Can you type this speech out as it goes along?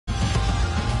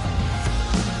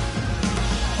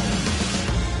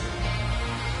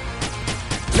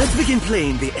Let's begin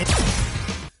playing the...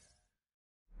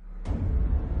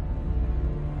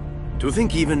 To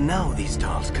think even now these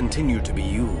dolls continue to be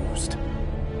used.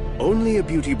 Only a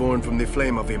beauty born from the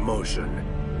flame of emotion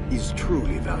is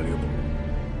truly valuable.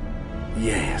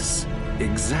 Yes,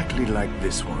 exactly like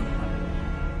this one.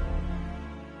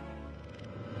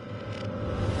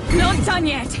 Not done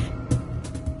yet!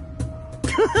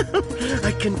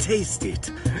 I can taste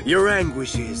it. Your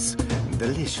anguish is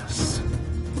delicious.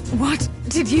 What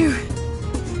did you...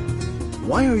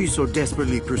 Why are you so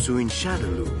desperately pursuing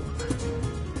Shadaloo?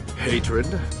 Hatred?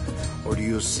 Or do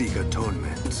you seek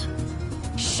atonement?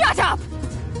 Shut up!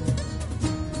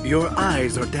 Your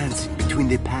eyes are dancing between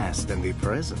the past and the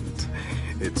present.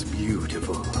 It's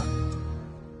beautiful.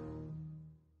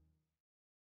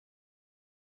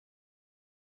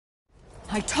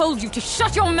 I told you to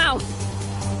shut your mouth!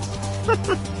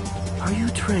 Are you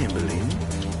trembling?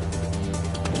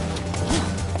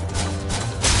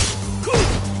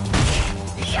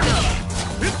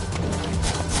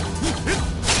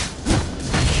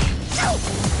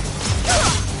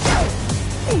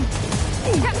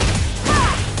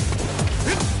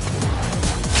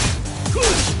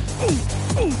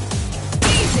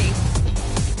 Easy!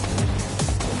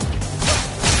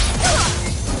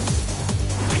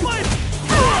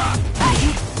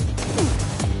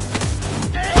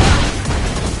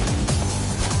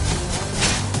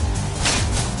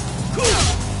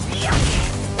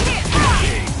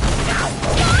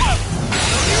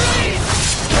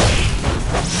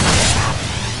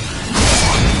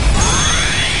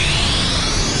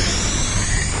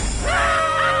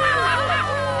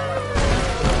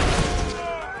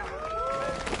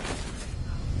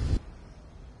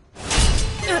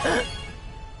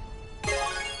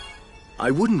 I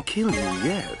wouldn't kill you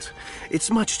yet. It's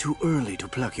much too early to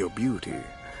pluck your beauty.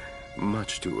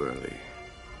 Much too early.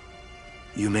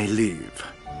 You may leave.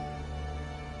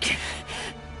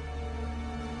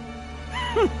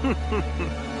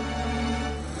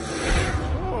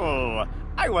 Oh,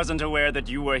 I wasn't aware that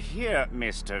you were here,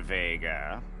 Mr.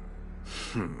 Vega.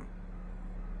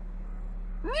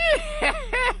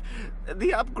 The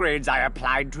upgrades I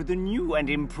applied to the new and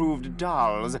improved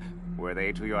dolls, were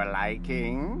they to your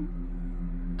liking?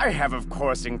 I have, of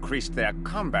course, increased their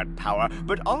combat power,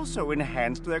 but also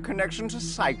enhanced their connection to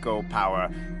psycho power.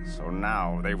 So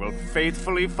now they will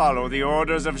faithfully follow the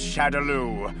orders of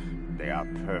Shadaloo. They are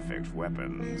perfect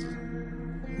weapons.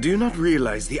 Do you not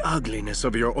realize the ugliness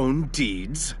of your own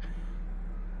deeds?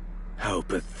 How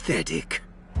pathetic.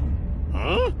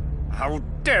 Huh? How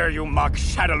dare you mock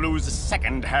Shadaloo's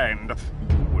second hand?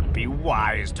 You would be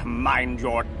wise to mind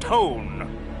your tone.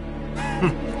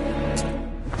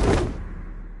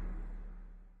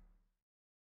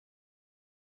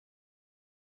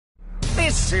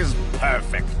 This is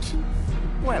perfect.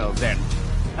 Well then,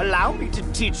 allow me to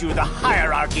teach you the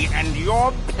hierarchy and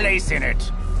your place in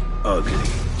it. Ugly.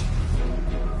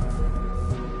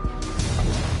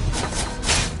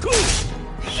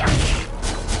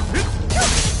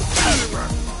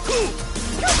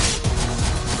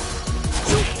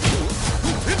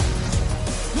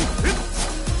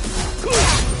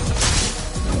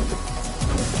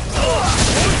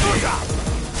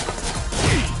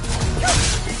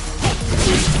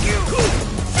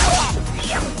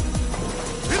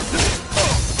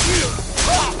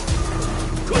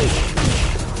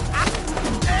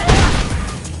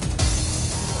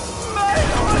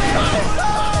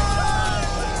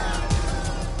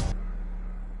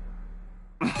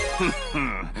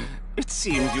 It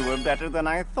seems you were better than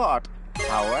I thought.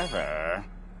 However...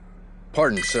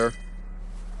 Pardon, sir.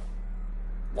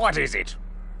 What is it?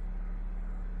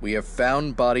 We have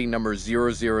found body number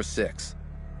 006.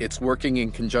 It's working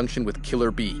in conjunction with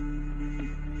Killer B.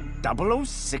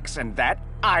 006 and that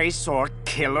eyesore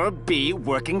Killer B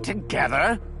working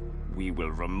together? We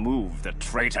will remove the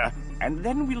traitor, and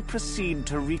then we'll proceed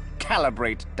to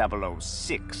recalibrate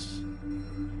 006.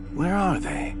 Where are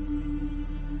they?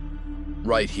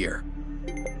 Right here.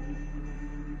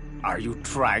 Are you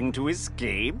trying to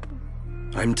escape?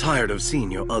 I'm tired of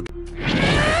seeing your ugly...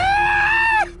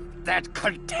 That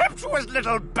contemptuous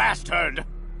little bastard!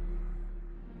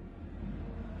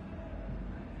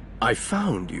 I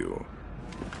found you.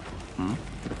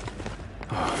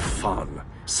 Oh, fun.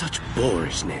 Such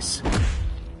boorishness.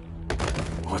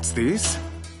 What's this?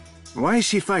 Why is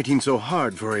she fighting so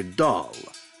hard for a doll?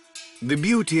 The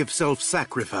beauty of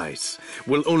self-sacrifice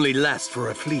will only last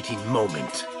for a fleeting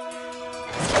moment.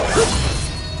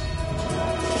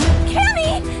 Kill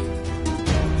me!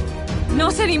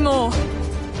 Not anymore.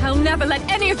 I'll never let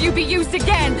any of you be used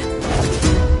again!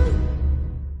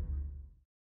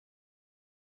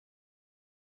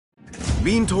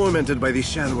 Being tormented by the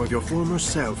shadow of your former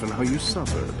self and how you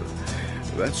suffered.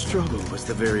 That struggle was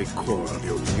the very core of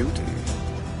your beauty.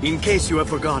 In case you have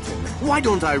forgotten, why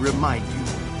don't I remind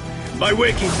you? By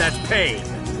waking that pain!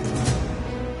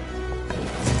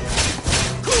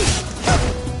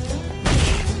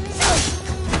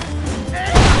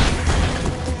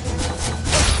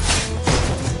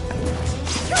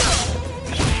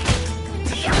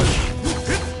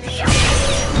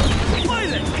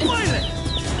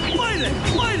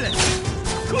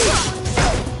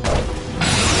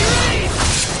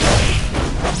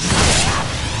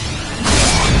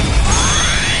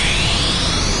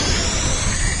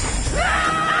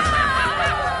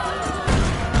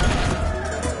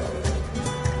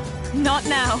 Not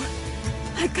now.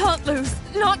 I can't lose.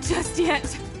 Not just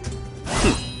yet.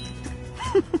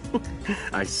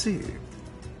 I see.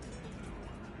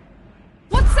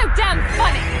 What's so damn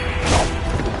funny?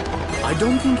 I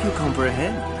don't think you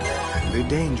comprehend the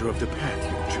danger of the path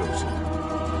you've chosen.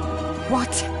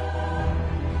 What?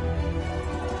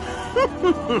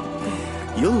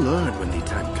 You'll learn when the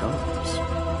time comes.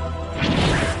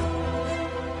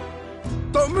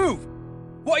 Don't move!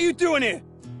 What are you doing here?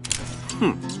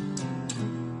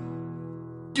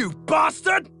 You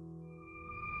bastard!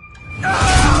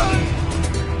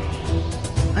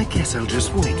 I guess I'll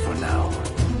just wait for now.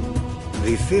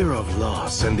 The fear of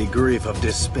loss and the grief of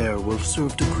despair will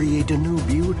serve to create a new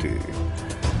beauty.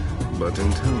 But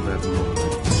until that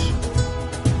moment...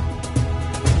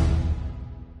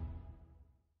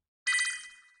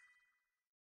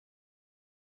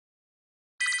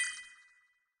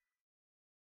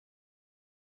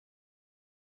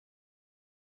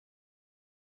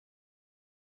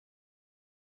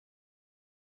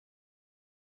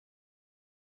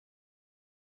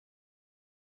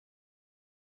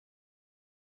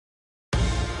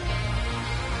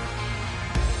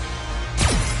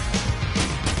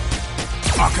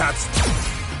 I can't...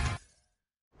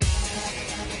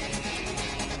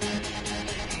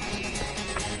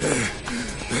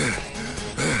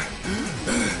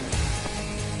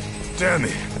 Damn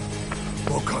it!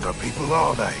 What kind of people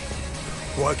are they?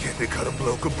 Why can't they cut a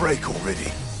bloke a break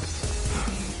already?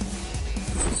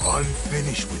 I'm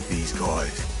finished with these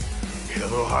guys.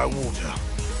 Hell or high water,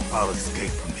 I'll escape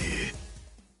from here.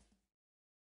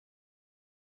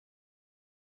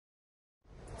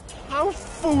 How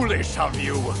foolish of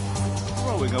you!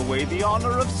 Throwing away the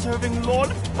honor of serving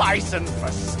Lord Bison for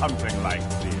something like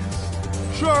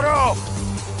this. Shut up!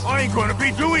 I ain't gonna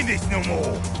be doing this no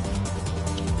more!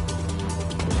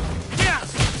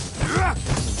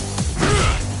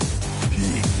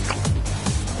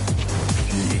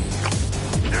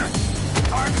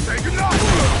 Time to say goodnight!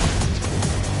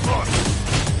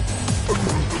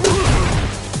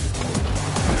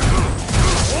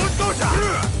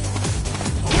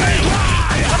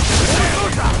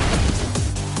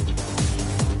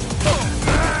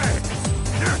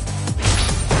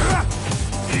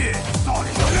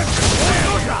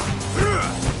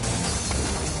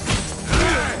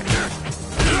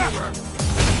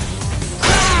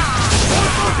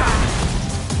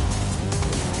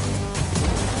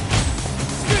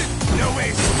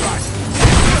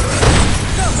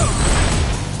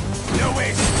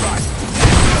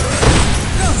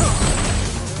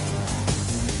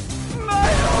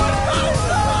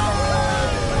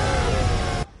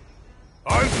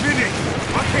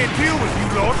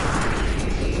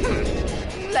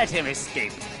 Let him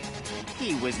escape.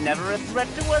 He was never a threat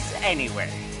to us anyway.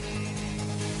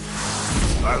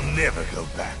 I'll never go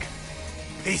back.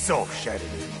 Peace off,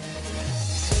 Shadaloo.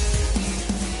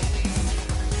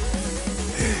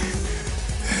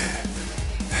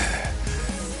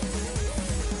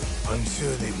 I'm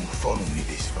sure they won't follow me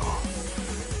this far.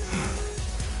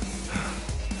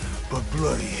 But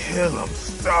bloody hell, I'm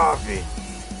starving.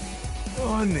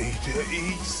 I need to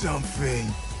eat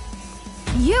something.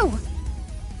 You!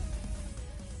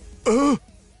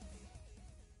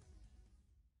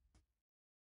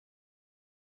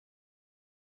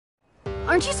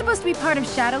 Aren't you supposed to be part of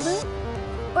Shadaloo?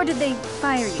 Or did they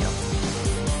fire you?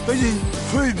 They didn't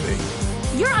feed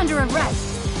me. You're under arrest.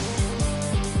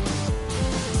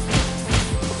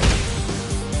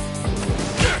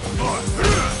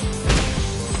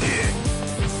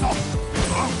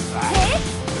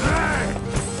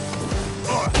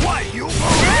 What, you?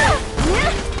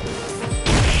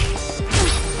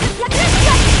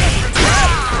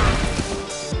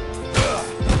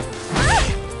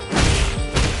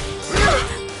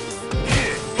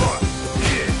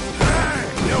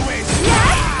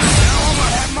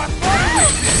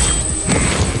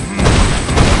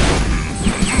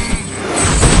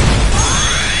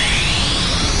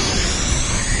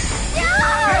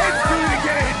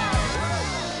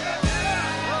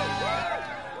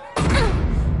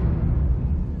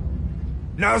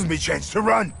 Now's me chance to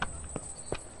run.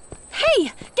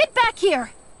 Hey! Get back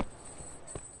here!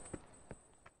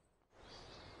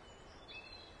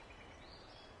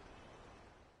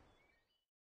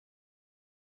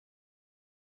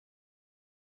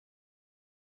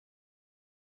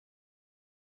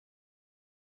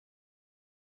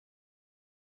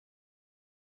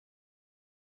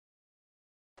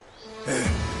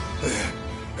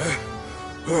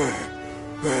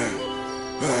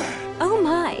 Oh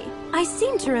my, I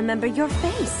seem to remember your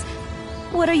face.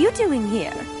 What are you doing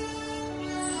here?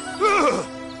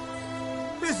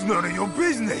 It's none of your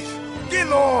business. Get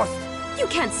lost! You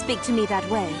can't speak to me that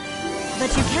way.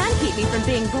 But you can keep me from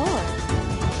being bored.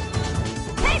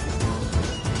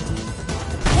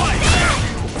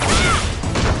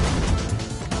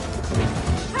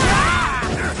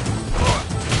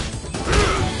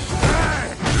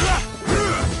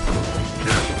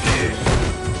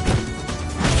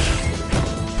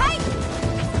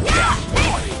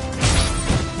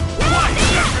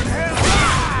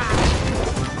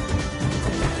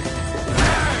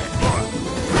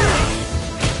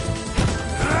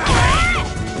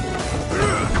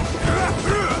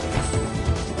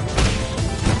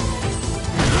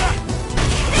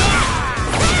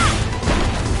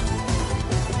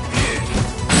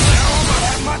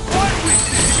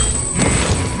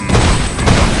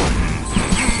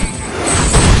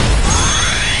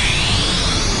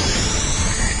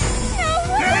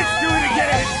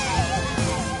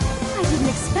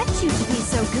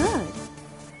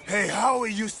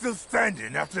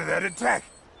 Standing after that attack.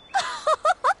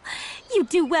 You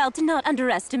do well to not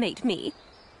underestimate me.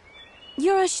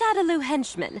 You're a Shadaloo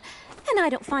henchman, and I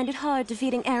don't find it hard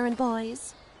defeating errand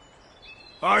boys.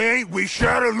 I ain't with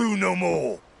Shadaloo no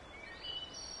more.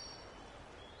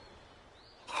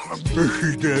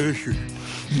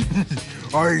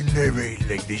 I never ate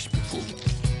like this before.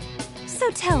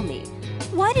 So tell me,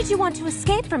 why did you want to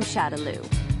escape from Shadaloo?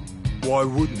 Why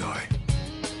wouldn't I?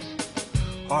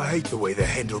 I hate the way they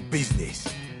handle business.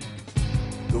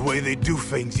 The way they do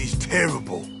things is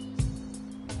terrible.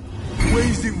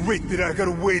 Where's it writ that I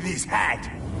gotta wear this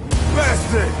hat?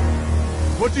 Bastard!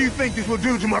 What do you think this will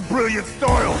do to my brilliant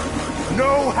style?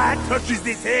 No hat touches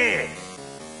this hair!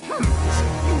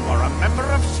 You are a member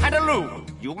of Shadaloo.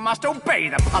 You must obey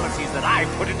the policies that I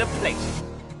put into place.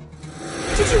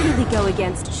 Did you really go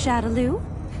against Shadaloo?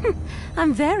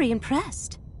 I'm very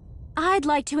impressed. I'd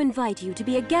like to invite you to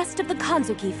be a guest of the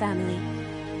Kanzuki family.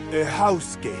 A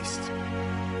house guest?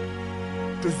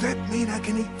 Does that mean I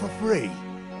can eat for free?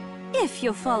 If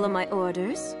you'll follow my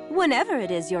orders, whenever it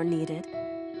is you're needed.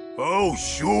 Oh,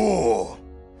 sure.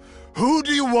 Who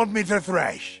do you want me to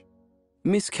thrash?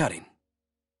 Miss Karin.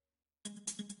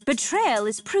 Betrayal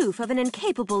is proof of an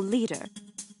incapable leader.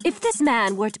 If this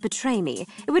man were to betray me,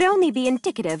 it would only be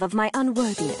indicative of my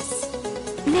unworthiness.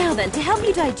 Now then, to help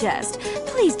you digest,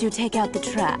 please do take out the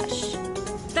trash.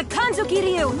 The Kanzuki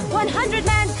Ryu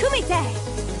 100-man kumite!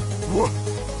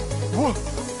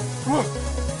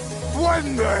 What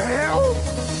in the hell?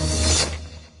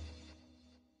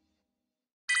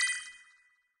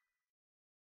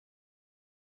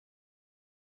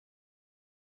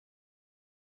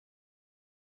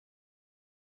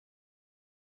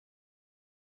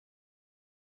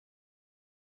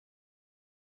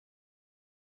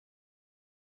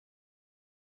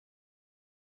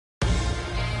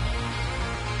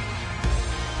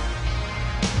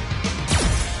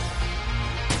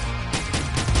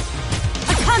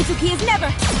 Kanzuki is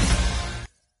never...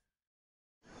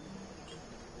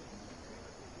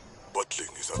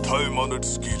 Butling is a time-honored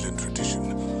skill and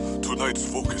tradition. Tonight's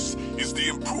focus is the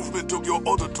improvement of your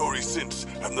auditory sense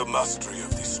and the mastery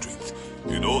of this strength.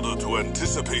 In order to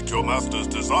anticipate your master's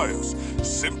desires,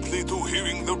 simply through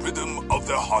hearing the rhythm of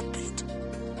their heartbeat.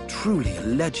 Truly a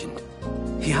legend.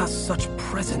 He has such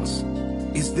presence.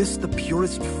 Is this the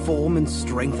purest form and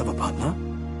strength of a butler?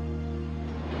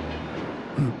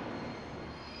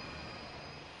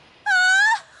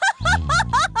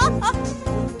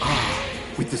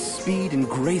 With the speed and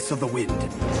grace of the wind.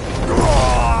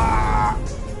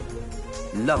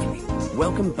 Lovely.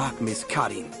 Welcome back, Miss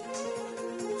Karin.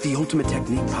 The ultimate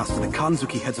technique passed to the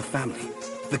Kanzuki heads of family.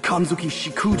 The Kanzuki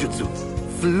Shikujutsu.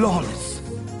 Flawless.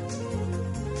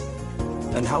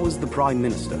 And how is the Prime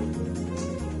Minister?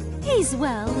 He's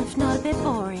well, if not a bit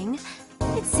boring.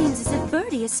 It seems as if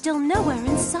Birdie is still nowhere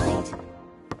in sight.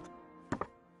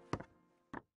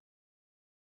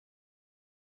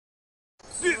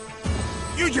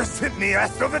 You just hit me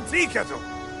ass of a tea kettle!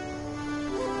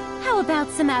 How about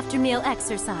some after-meal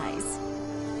exercise?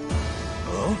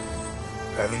 Huh?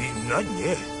 Haven't eaten nothing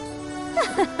yet.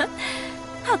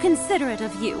 How considerate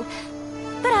of you.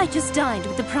 but I just dined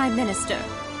with the Prime Minister.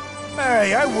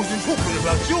 Hey, I wasn't talking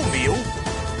about your meal.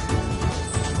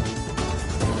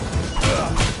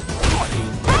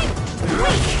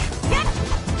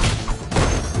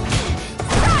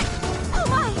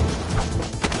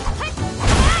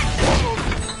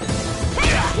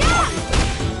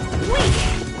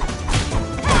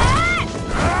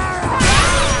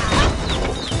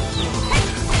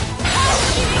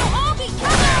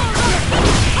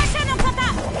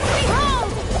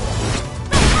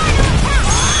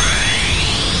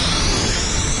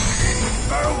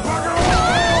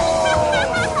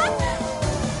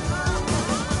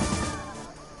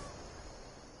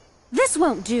 This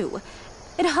won't do.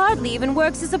 It hardly even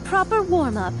works as a proper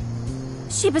warm-up.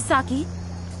 Shibasaki?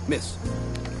 Miss,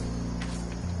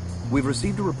 we've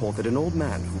received a report that an old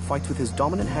man who fights with his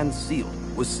dominant hand sealed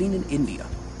was seen in India.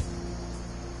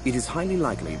 It is highly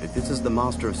likely that this is the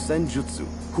master of Senjutsu,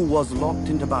 who was locked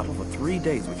into battle for 3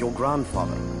 days with your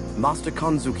grandfather, Master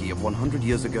Kanzuki of 100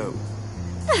 years ago.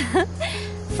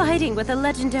 Fighting with a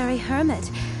legendary hermit.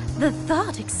 The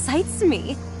thought excites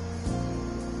me.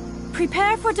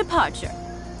 Prepare for departure.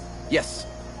 Yes.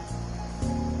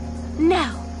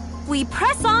 Now, we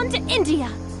press on to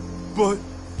India. But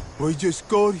we just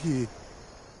got here.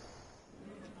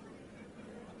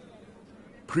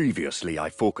 Previously, I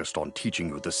focused on teaching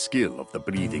you the skill of the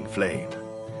breathing flame.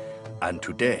 And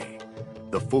today,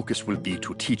 the focus will be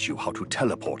to teach you how to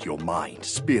teleport your mind,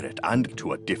 spirit, and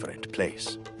to a different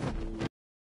place.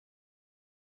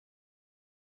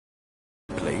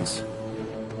 Place?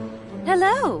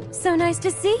 Hello, so nice to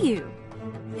see you.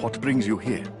 What brings you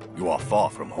here? You are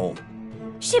far from home.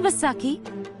 Shibasaki,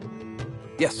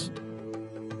 Yes.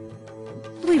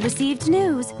 we received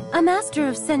news. A master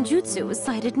of Senjutsu was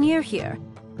sighted near here.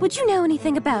 Would you know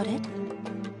anything about it?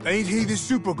 Ain't he the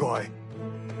super guy?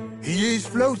 He is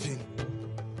floating.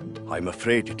 I'm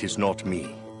afraid it is not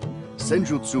me.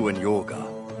 Senjutsu and yoga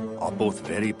are both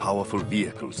very powerful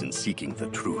vehicles in seeking the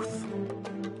truth.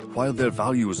 While their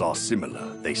values are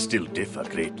similar, they still differ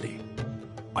greatly.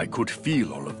 I could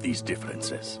feel all of these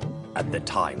differences at the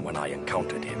time when I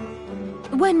encountered him.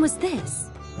 When was this?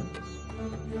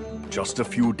 Just a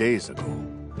few days ago.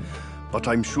 But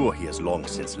I'm sure he has long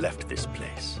since left this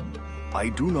place. I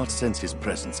do not sense his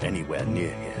presence anywhere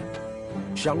near here.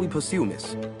 Shall we pursue,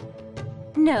 miss?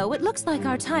 No, it looks like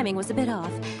our timing was a bit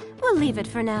off. We'll leave it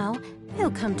for now.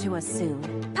 He'll come to us soon.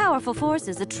 Powerful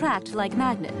forces attract like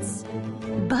magnets.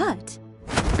 But...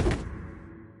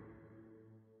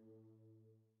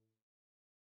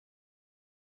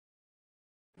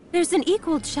 there's an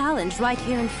equal challenge right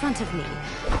here in front of me.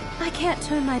 I can't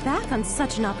turn my back on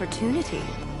such an opportunity.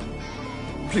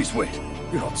 Please wait.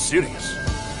 You're not serious.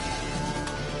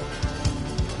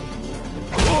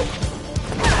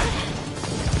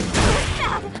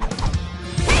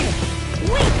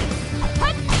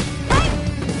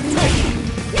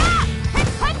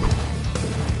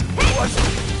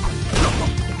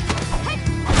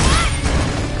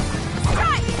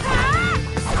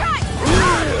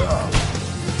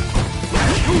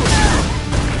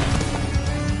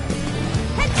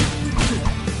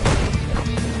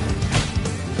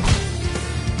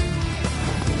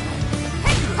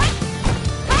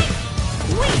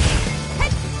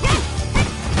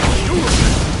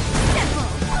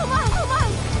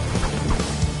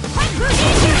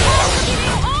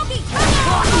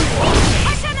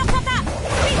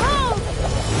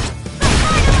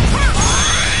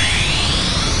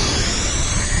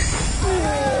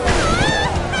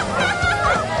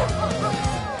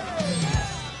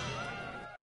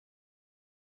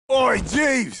 Oi,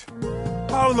 Jeeves!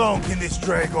 How long can this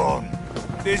drag on?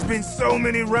 There's been so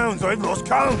many rounds I've lost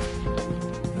count.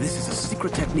 This is a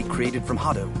secret technique created from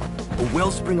Hado. A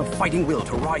wellspring of fighting will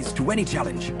to rise to any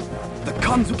challenge. The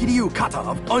Kanzuki Ryu kata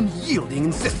of unyielding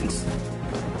insistence.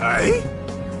 Eh?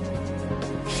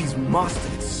 She's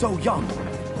mastered it so young.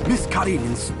 Miss Karin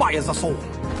inspires us all.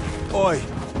 Oi,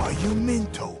 are you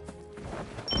mental?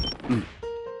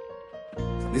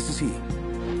 This is he.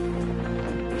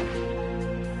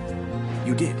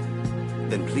 You did.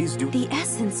 Then please do... The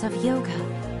essence of yoga.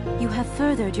 You have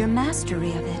furthered your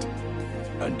mastery of it.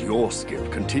 And your skill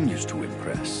continues to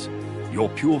impress. Your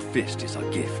pure fist is a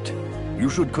gift. You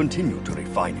should continue to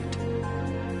refine it.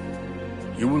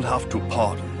 You will have to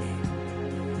pardon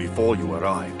me. Before you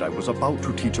arrived, I was about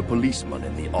to teach a policeman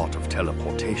in the art of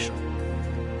teleportation.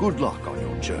 Good luck on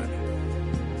your journey.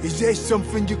 Is there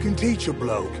something you can teach a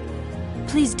bloke?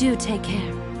 Please do take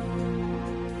care.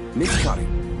 Miss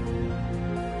Karin.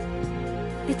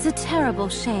 It's a terrible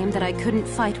shame that I couldn't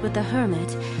fight with the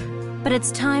hermit, but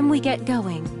it's time we get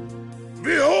going.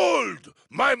 Behold,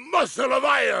 my muscle of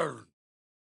iron!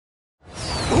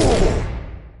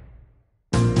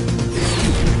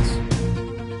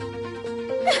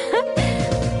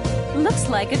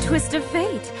 like a twist of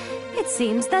fate. It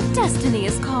seems that destiny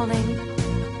is calling.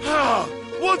 Ah,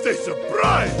 what a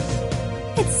surprise!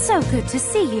 It's so good to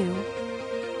see you.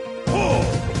 Oh,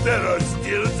 there are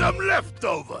still some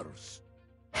leftovers.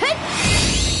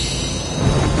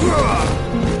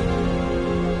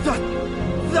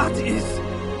 That is...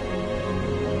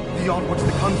 beyond what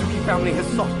the Kanzuki family has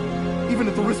sought, even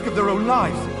at the risk of their own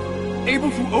lives.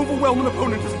 Able to overwhelm an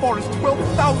opponent as far as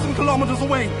 12,000 kilometers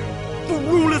away. The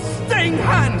ruler's staying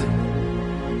hand!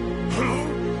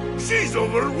 She's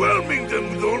overwhelming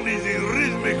them with only the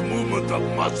rhythmic movement of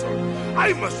muscle.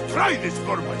 I must try this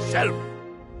for myself.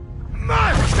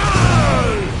 Muscle!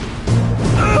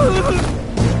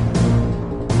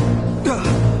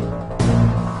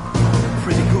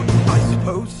 Pretty good, I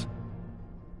suppose.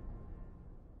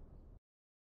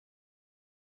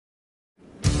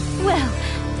 Well,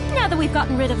 now that we've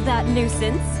gotten rid of that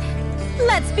nuisance,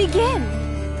 let's begin.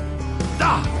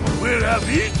 We'll have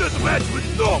heated match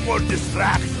with no more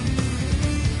distractions.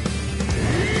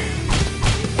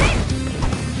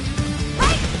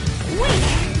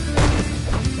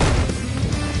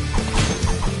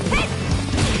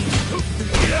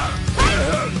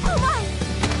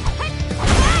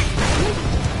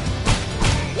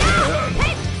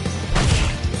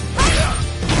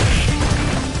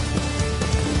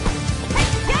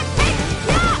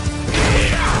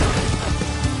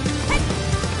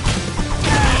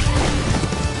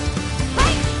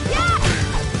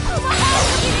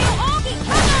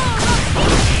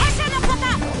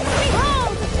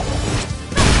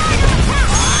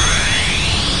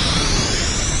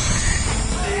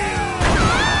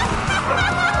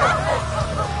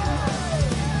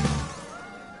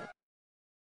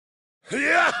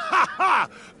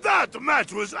 That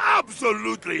match was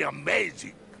absolutely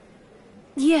amazing!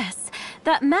 Yes,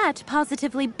 that match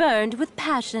positively burned with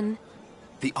passion.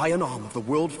 The iron arm of the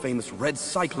world-famous Red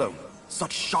Cyclone.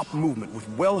 Such sharp movement with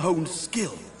well-honed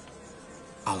skill.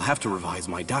 I'll have to revise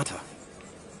my data.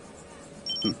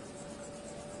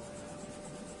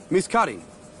 Miss Karin.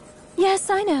 Yes,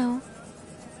 I know.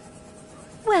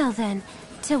 Well then,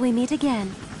 till we meet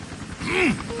again.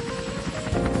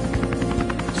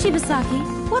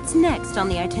 Shibasaki, what's next on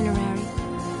the itinerary?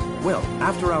 Well,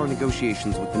 after our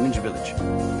negotiations with the Ninja Village,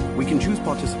 we can choose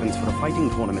participants for a fighting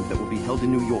tournament that will be held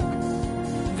in New York.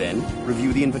 Then,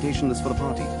 review the invitation list for the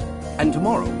party. And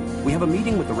tomorrow, we have a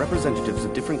meeting with the representatives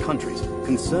of different countries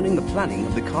concerning the planning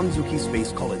of the Kanzuki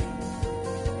Space Colony.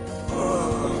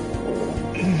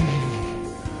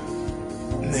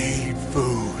 Need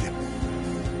food.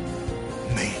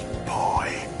 Meat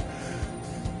pie.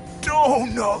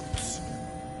 Donuts.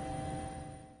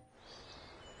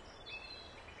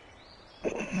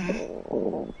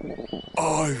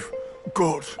 I've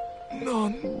got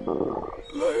none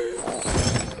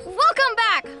left. Welcome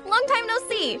back! Long time no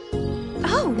see!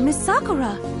 Oh, Miss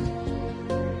Sakura!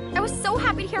 I was so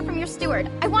happy to hear from your steward.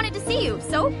 I wanted to see you,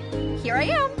 so here I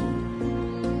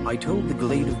am. I told the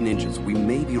Glade of Ninjas we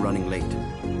may be running late.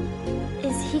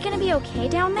 Is he gonna be okay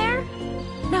down there?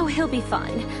 No, he'll be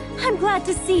fine. I'm glad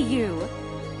to see you.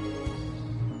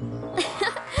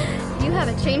 You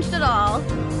haven't changed at all.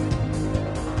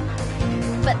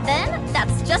 But then,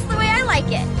 that's just the way I like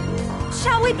it.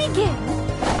 Shall we begin?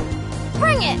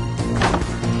 Bring it!